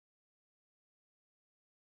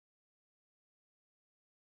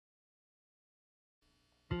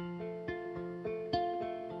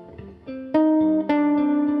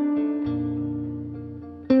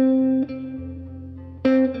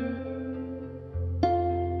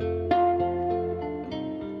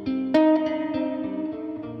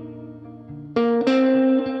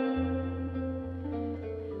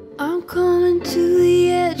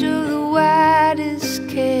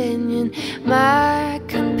my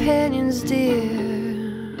companions dear.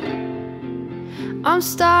 I'm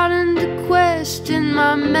starting to question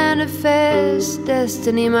my manifest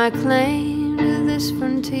destiny, my claim to this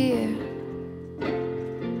frontier.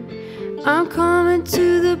 I'm coming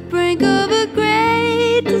to the brink of a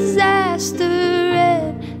great disaster.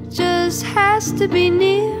 It just has to be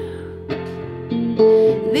near.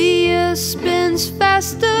 The year spins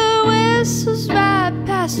faster, whistles right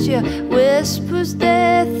past you, whispers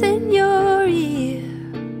death in your ear.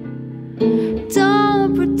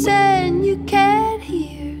 Don't pretend you can't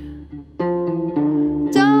hear.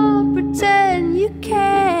 Don't pretend you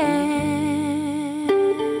can't.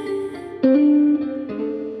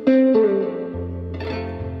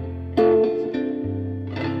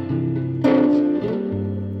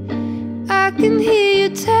 I can hear you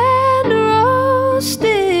tender roll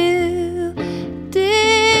still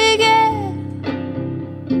digging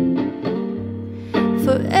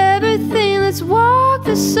for everything that's walked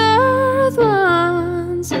this earth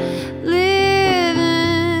once living,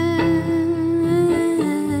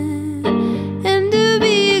 and to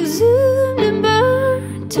be exhumed and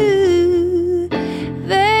burned to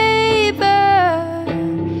vapor.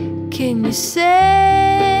 Can you save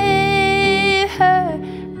her?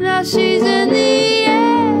 Now she's in the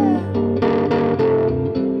air,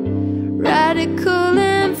 radical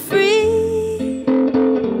and free,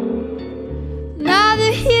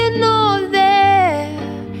 neither here nor there.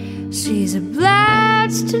 She's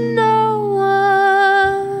obliged to no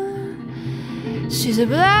one. She's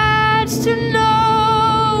obliged to no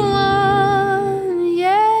one.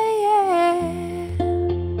 Yeah, yeah.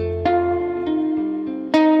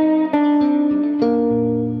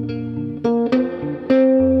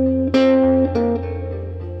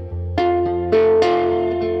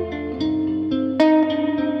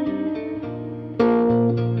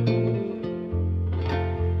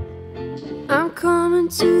 I'm coming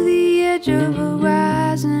to the edge of a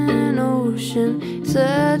rising ocean,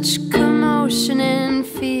 such commotion and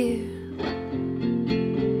fear,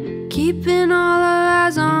 keeping all our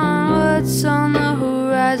eyes on what's on the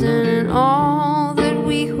horizon and all that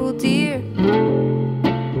we hold dear.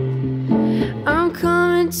 I'm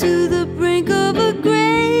coming to the brink of a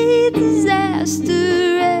great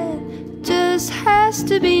disaster. It just has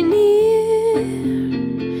to be near.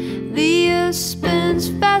 The earth spins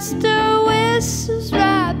faster, whistles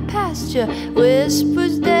right past you,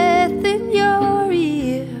 whispers death in your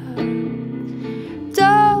ear.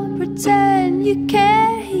 Don't pretend you can't.